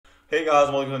Hey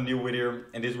guys, welcome to a new video.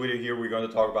 In this video here we're going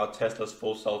to talk about Tesla's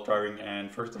full self-driving,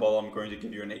 and first of all I'm going to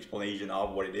give you an explanation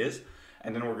of what it is,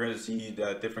 and then we're going to see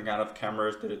the different kind of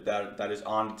cameras that is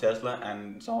on the Tesla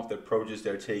and some of the approaches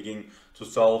they're taking to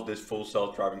solve this full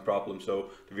self-driving problem,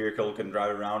 so the vehicle can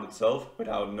drive around itself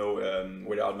without no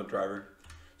driver.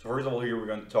 So first of all here we're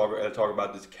going to talk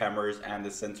about these cameras and the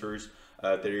sensors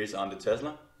there is on the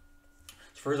Tesla.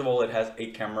 So first of all, it has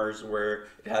 8 cameras where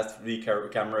it has 3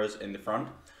 cameras in the front.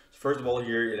 First of all,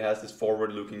 here it has this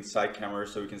forward-looking side camera,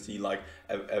 so you can see like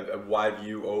a wide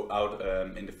view out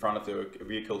in the front of the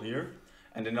vehicle here.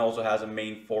 And then it also has a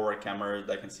main forward camera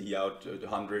that can see out to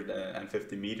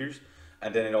 150 meters.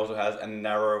 And then it also has a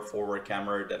narrow forward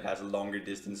camera that has a longer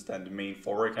distance than the main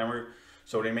forward camera.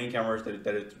 So the main cameras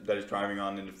that is driving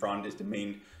on in the front is the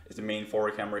main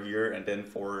forward camera here, and then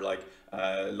for like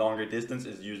longer distance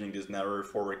is using this narrow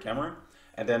forward camera.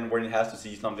 And then when it has to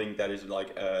see something that is like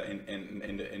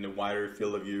in the wider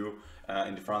field of view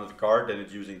in the front of the car, then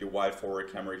it's using the wide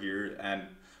forward camera here. And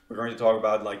we're going to talk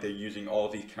about like they're using all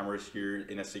these cameras here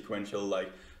in a sequential,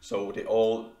 like, so they're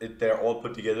all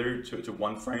put together to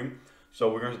one frame.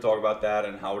 So we're going to talk about that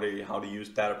and how they use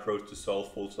that approach to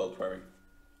solve full self-driving.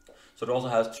 So it also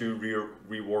has 2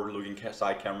 rearward looking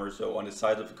side cameras. So on the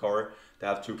side of the car, they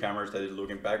have 2 cameras that is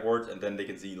looking backwards, and then they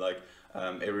can see like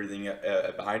everything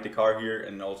behind the car here,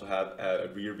 and also have a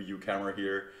rear view camera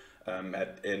here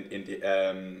at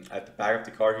the back of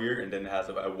the car here, and then it has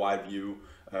a wide view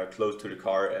close to the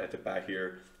car at the back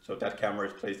here. So that camera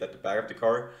is placed at the back of the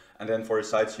car, and then for the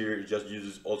sides here it just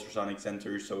uses ultrasonic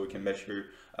sensors, so it can measure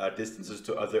distances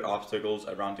to other obstacles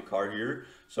around the car here.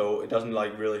 So it doesn't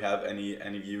like really have any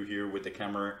view here with the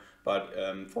camera, but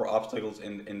for obstacles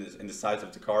in the sides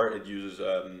of the car it uses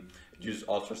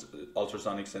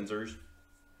ultrasonic sensors.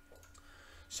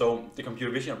 So the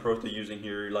computer vision approach they're using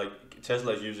here, like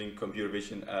Tesla is using computer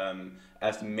vision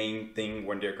as the main thing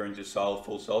when they're going to solve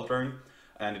full self-driving,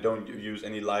 and they don't use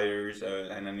any lidars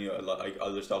and any like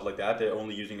other stuff like that. They're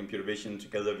only using computer vision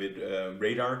together with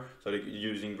radar. So they're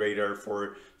using radar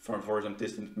for some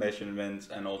distance measurements,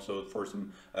 and also for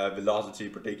some velocity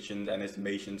predictions and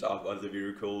estimations of other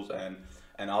vehicles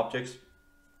and objects.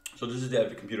 So this is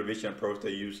the computer vision approach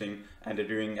they're using, and they're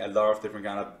doing a lot of different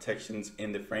kind of detections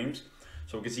in the frames.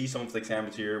 So we can see some of the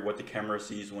examples here, what the camera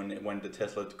sees when the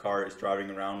Tesla car is driving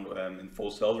around in full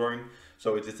self-driving.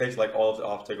 So it detects like all of the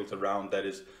obstacles around that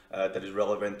is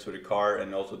relevant to the car,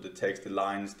 and also detects the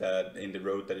lines that in the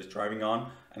road that is driving on,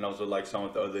 and also like some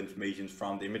of the other information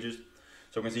from the images.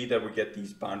 So we can see that we get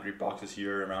these boundary boxes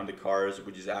here around the cars,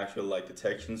 which is actual like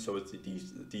detection. So it's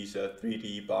these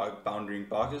 3D boundary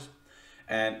boxes,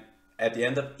 and at the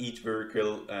end of each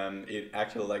vehicle, it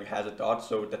actually like has a dot,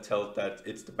 so that tells that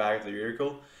it's the back of the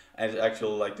vehicle, and it's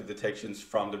actually like the detections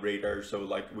from the radar. So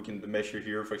like we can measure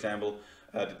here, for example,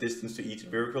 the distance to each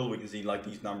vehicle. We can see like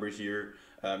these numbers here.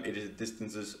 It is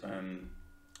distances.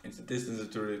 It's the distances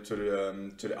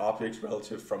to the objects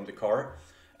relative from the car,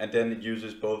 and then it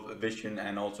uses both vision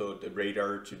and also the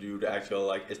radar to do the actual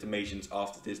like estimations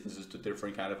of the distances to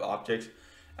different kind of objects.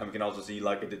 And we can also see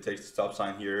like it detects the stop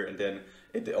sign here, and then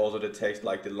it also detects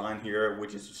like the line here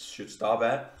which it should stop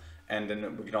at. And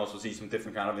then we can also see some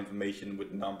different kind of information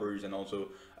with numbers, and also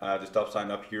the stop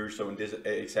sign up here. So in this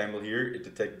example here, it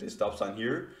detects the stop sign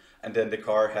here, and then the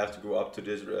car has to go up to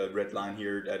this red line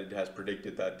here that it has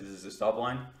predicted that this is the stop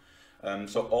line.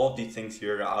 So all of these things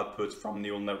here are outputs from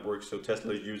neural networks. So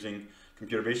Tesla is using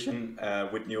computer vision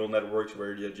with neural networks,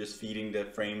 where they're just feeding the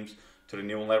frames to the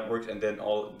neural networks, and then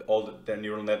all the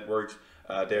neural networks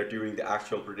they're doing the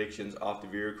actual predictions of the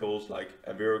vehicles, like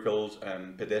vehicles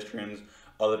and pedestrians,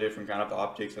 other different kind of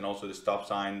objects, and also the stop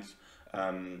signs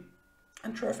and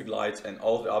traffic lights, and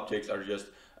all of the objects are just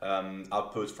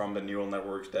outputs from the neural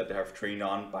networks that they have trained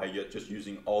on by just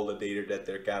using all the data that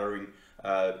they're gathering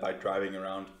by driving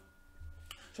around.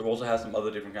 So it also has some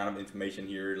other different kind of information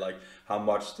here, like how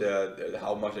much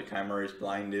the camera is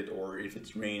blinded, or if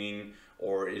it's raining,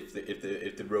 or if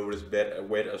the road is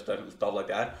wet or stuff like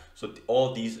that. So all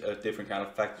of these different kind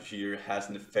of factors here has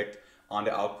an effect on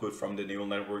the output from the neural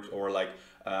networks, or like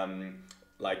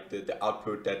the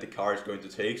output that the car is going to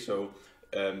take. So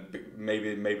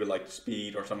maybe like the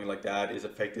speed or something like that is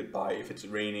affected by if it's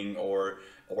raining, or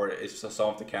if some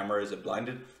of the camera is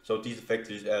blinded. So these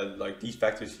factors, these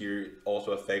factors here,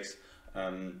 also affects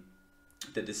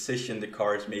the decision the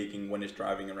car is making when it's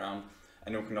driving around.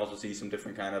 And we can also see some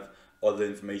different kind of other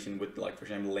information with, like, for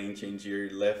example, lane change here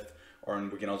left, or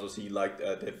we can also see like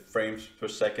the frames per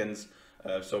seconds.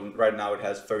 So right now it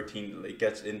has 13, it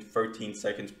gets in 13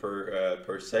 seconds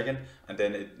per second, and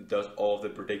then it does all of the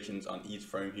predictions on each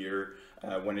frame here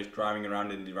when it's driving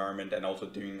around in the environment, and also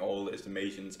doing all the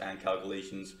estimations and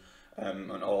calculations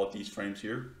on all of these frames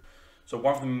here. So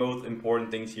one of the most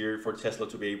important things here for Tesla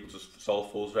to be able to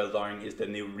solve full self-driving is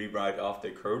that they rewrite off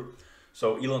their code.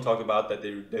 So Elon talked about that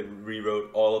they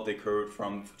rewrote all of the code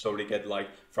so they get like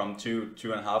from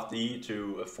 2.5D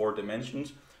to 4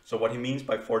 dimensions. So what he means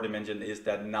by 4 dimension is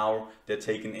that now they're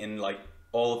taking in like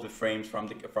all of the frames from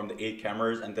the 8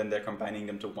 cameras, and then they're combining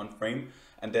them to one frame,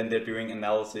 and then they're doing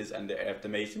analysis and the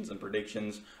estimations and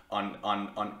predictions on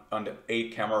the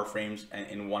 8 camera frames and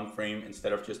in one frame,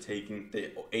 instead of just taking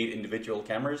the 8 individual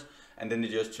cameras. And then they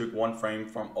just took one frame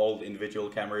from all the individual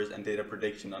cameras and did a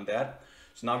prediction on that.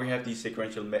 So now we have these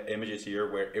sequential images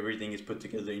here where everything is put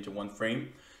together into one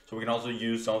frame. So we can also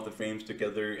use some of the frames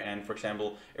together. And for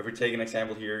example, if we take an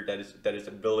example here that is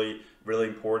really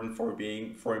important for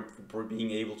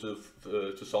being able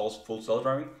to solve full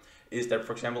self-driving, is that,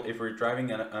 for example, if we're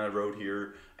driving on a road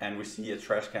here and we see a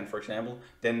trash can, for example,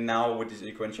 then now with the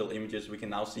sequential images we can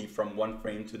now see from one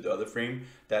frame to the other frame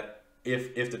that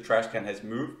if the trash can has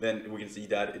moved, then we can see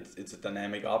that it's a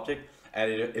dynamic object. And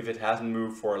if it hasn't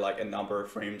moved for like a number of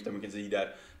frames, then we can see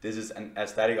that this is a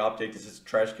static object. This is a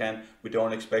trash can. We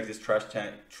don't expect this trash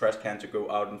can to go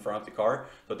out in front of the car,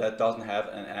 so that doesn't have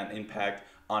an impact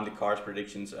on the car's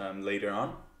predictions later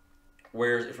on.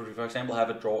 Whereas if we, for example, have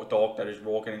a dog that is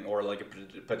walking, or like a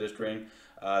pedestrian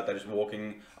that is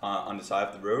walking on the side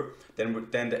of the road,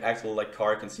 then the actual like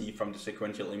car can see from the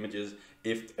sequential images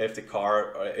if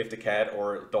the cat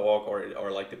or dog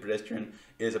or like the pedestrian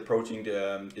is approaching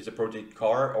the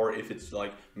car, or if it's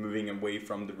like moving away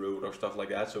from the road or stuff like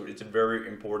that. So it's a very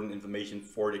important information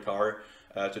for the car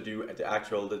to do the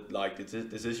actual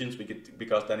decisions,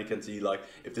 because then it can see like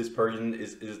if this person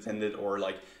is attended or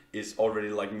like is already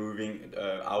like moving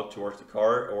out towards the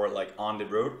car or like on the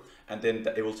road, and then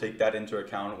it will take that into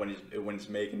account when it's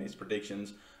making its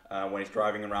predictions when it's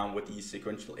driving around with these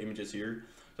sequential images here.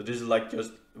 So this is like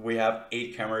just, we have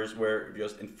 8 cameras where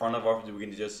just in front of us we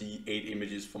can just see 8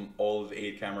 images from all of the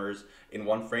 8 cameras in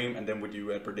one frame, and then we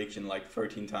do a prediction like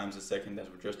 13 times a second, as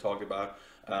we just talked about,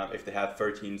 if they have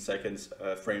 13 seconds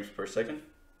frames per second.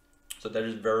 So that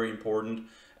is very important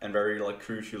and very like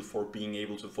crucial for being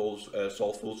able to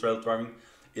solve full self-driving,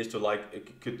 is to like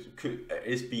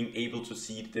is being able to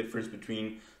see the difference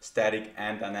between static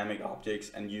and dynamic objects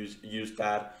and use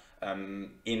that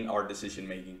in our decision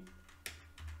making.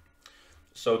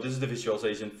 So this is the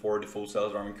visualization for the full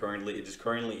self-driving currently. It is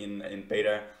currently in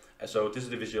beta. So this is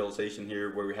the visualization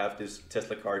here where we have this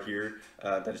Tesla car here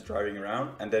that is driving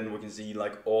around, and then we can see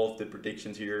like all of the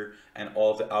predictions here and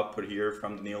all of the output here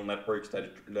from the neural networks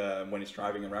that when it's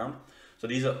driving around. So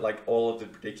these are like all of the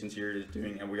predictions here it's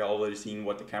doing, and we already seen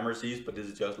what the camera sees, but this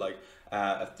is just like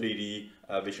a 3D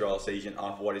visualization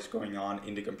of what is going on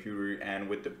in the computer and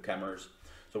with the cameras.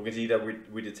 So we can see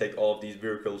that we detect all of these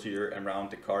vehicles here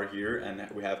around the car here, and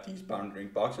we have these bounding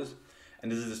boxes.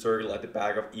 And this is the circle at the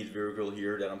back of each vehicle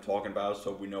here that I'm talking about,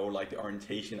 so we know like the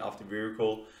orientation of the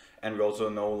vehicle, and we also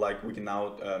know like we can now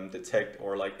detect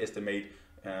or like estimate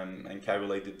and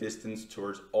calculate the distance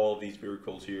towards all of these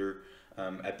vehicles here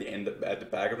at the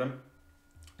back of them.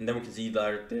 And then we can see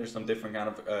that there's some different kind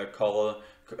of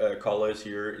colors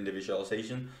here in the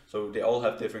visualization. So they all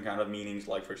have different kind of meanings.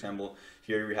 Like for example,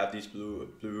 here we have these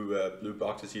blue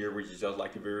boxes here, which is just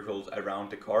like the vehicles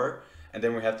around the car. And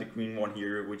then we have the green one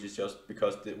here, which is just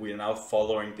because we are now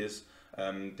following this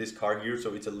this car here.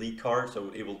 So it's a lead car,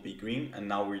 so it will be green. And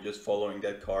now we're just following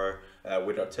that car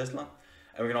with our Tesla.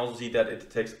 And we can also see that it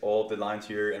detects all the lines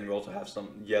here, and we also have some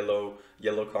yellow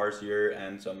cars here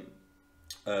and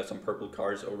some purple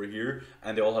cars over here,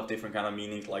 and they all have different kind of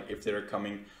meanings, like if they're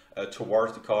coming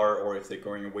towards the car or if they're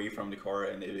going away from the car,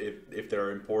 and if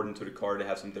they're important to the car, they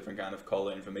have some different kind of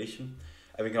color information.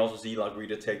 And we can also see like we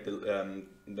detect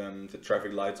the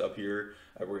traffic lights up here,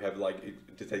 we have like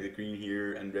detect the green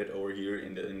here and red over here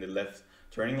in the left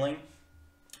turning lane.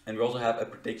 And we also have a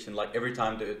prediction, like every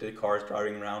time the car is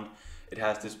driving around, it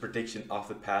has this prediction of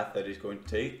the path that it's going to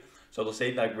take. So let's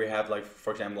say like we have, like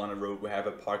for example, on a road we have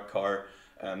a parked car,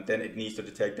 then it needs to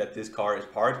detect that this car is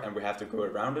parked and we have to go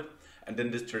around it. And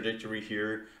then this trajectory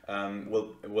here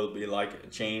will be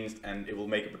like changed, and it will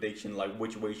make a prediction like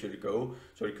which way should it go.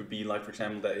 So it could be like, for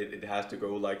example, that it has to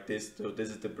go like this. So this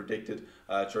is the predicted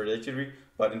trajectory.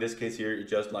 But in this case here,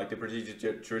 it's just like the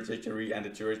predicted trajectory, and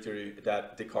the trajectory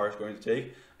that the car is going to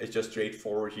take is just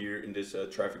straightforward here in this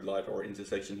traffic light or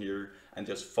intersection here, and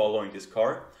just following this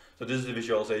car. So this is the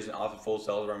visualization of the full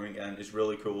self-driving, and it's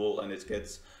really cool, and it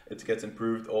gets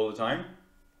improved all the time.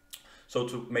 So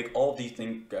to make all of these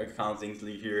kind of things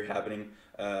here happen,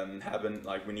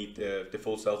 like we need the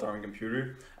full self-driving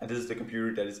computer, and this is the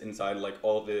computer that is inside like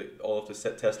all of the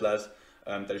Teslas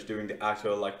that is doing the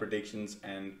actual like predictions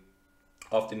and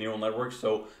of the neural networks.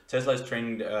 So Tesla is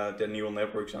training the neural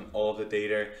networks on all of the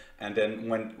data, and then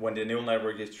when the neural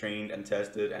network is trained and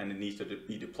tested and it needs to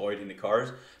be deployed in the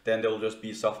cars, then there will just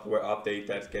be a software update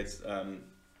that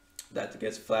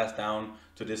gets flashed down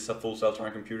to this full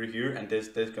self-driving computer here, and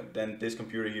then this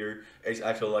computer here is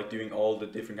actually like doing all the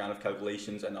different kind of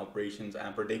calculations and operations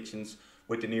and predictions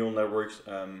with the neural networks,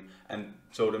 and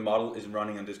so the model is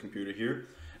running on this computer here.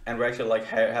 And we actually like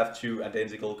have two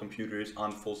identical computers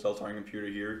on full self-driving computer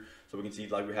here. So we can see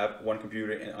like we have one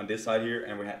computer on this side here,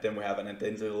 and then we have an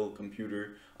identical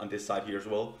computer on this side here as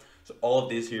well. So all of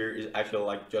this here is actually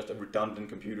like just a redundant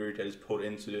computer that is put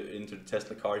into the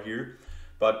Tesla car here.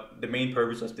 But the main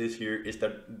purpose of this here is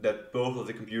that both of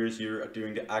the computers here are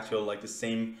doing the actual like the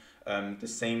same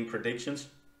predictions,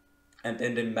 and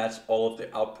then they match all of the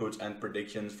outputs and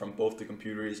predictions from both the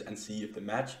computers and see if they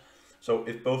match. So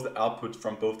if both the outputs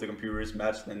from both the computers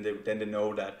match, then they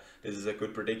know that this is a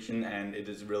good prediction, and it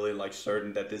is really like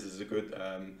certain that this is a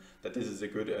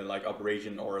good like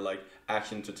operation or like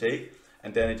action to take.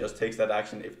 And then it just takes that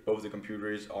action if both the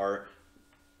computers are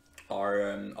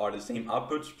the same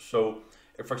outputs. So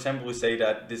if, for example, we say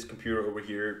that this computer over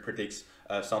here predicts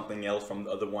something else from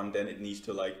the other one, then it needs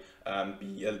to like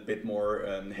be a bit more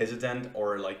hesitant,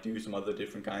 or like do some other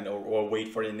different kind, or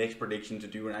wait for the next prediction to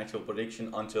do an actual prediction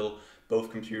until both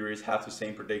computers have the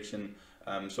same prediction,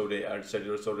 so they're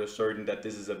certain that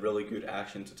this is a really good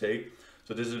action to take.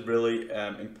 So this is really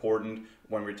important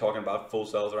when we're talking about full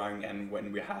self-driving, and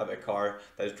when we have a car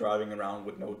that is driving around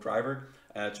with no driver,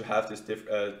 to have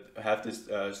this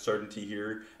certainty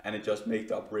here, and it just makes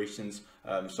the operations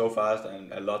so fast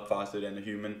and a lot faster than a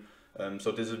human.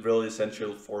 So this is really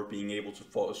essential for being able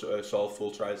to solve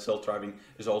full self-driving.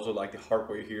 Is also like the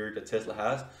hardware here that Tesla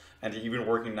has, and they're even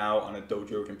working now on a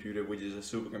Dojo computer, which is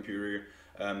a supercomputer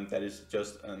that is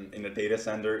just in a data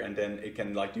center, and then it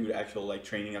can like do the actual like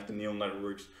training of the neural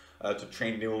networks to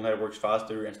train neural networks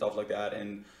faster and stuff like that,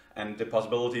 and the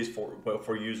possibilities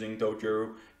for using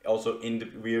Dojo also in the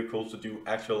vehicles to do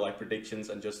actual like predictions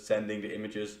and just sending the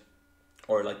images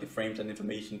or like the frames and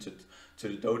information to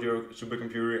the Dojo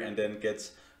supercomputer, and then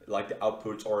gets like the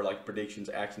outputs or like predictions,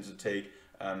 actions to take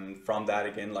from that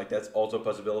again. Like that's also a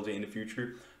possibility in the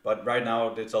future. But right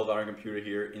now the self-driving computer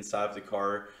here inside of the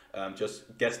car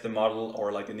just gets the model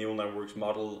or like the neural networks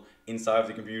model inside of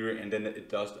the computer, and then it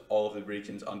does all of the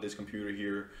predictions on this computer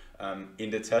here in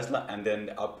the Tesla, and then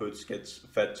the outputs gets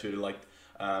fed to like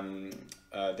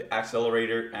the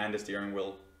accelerator and the steering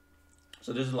wheel.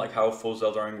 So this is like how full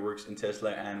self-driving works in Tesla,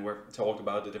 and we've talked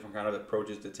about the different kind of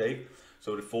approaches to take.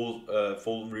 So the full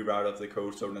reroute of the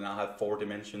code, so they now have 4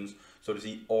 dimensions, so to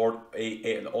see all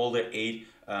the 8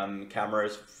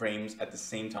 cameras frames at the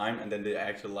same time, and then they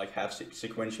actually like have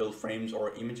sequential frames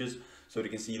or images, so they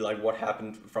can see like what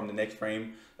happened from the next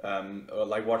frame, or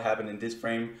like what happened in this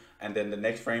frame, and then the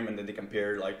next frame, and then they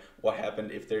compare like what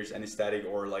happened if there's any static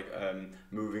or like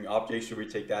moving objects. So we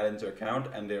take that into account,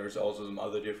 and there's also some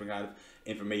other different kind of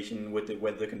information with the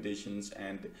weather conditions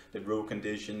and the road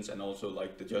conditions, and also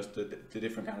like the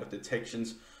different kind of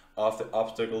detections of the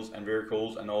obstacles and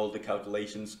vehicles, and all the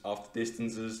calculations of the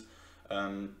distances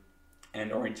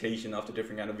and orientation of the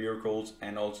different kind of vehicles,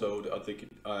 and also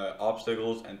the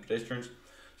obstacles and pedestrians.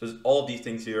 So all these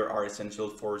things here are essential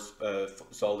for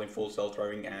solving full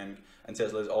self-driving, and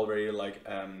Tesla is already like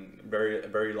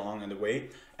very long in the way,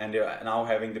 and they're now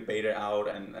having the beta out,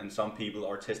 and some people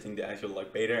are testing the actual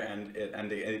like beta, and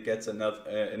it gets a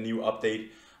new update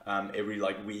every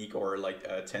like week or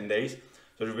like 10 days.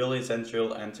 So it's really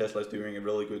essential, and Tesla is doing a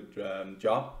really good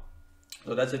job.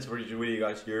 So that's it for this video,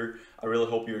 guys. Here, I really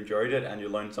hope you enjoyed it and you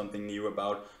learned something new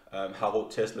about how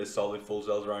Tesla is solving full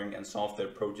self-driving and some of the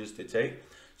approaches they take.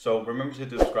 So remember to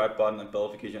hit the subscribe button and bell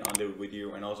notification on the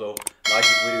video, and also like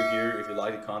this video here if you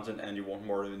like the content and you want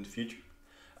more of it in the future.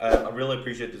 I really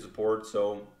appreciate the support.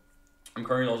 So I'm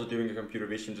currently also doing a computer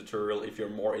vision tutorial if you're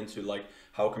more into like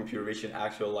how computer vision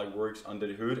actually like works under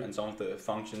the hood, and some of the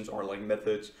functions or like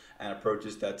methods and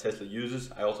approaches that Tesla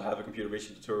uses. I also have a computer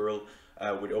vision tutorial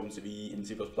with OpenCV in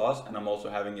C++, and I'm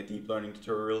also having a deep learning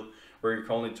tutorial where you're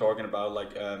currently talking about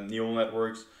like neural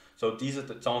networks. So these are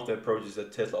some of the approaches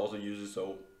that Tesla also uses.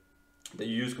 So they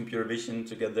use computer vision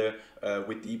together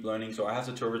with deep learning. So I have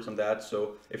tutorials on that.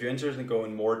 So if you're interested in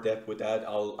going more depth with that,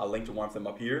 I'll link to one of them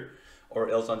up here, or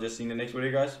else I'll just see you in the next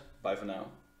video, guys. Bye for now.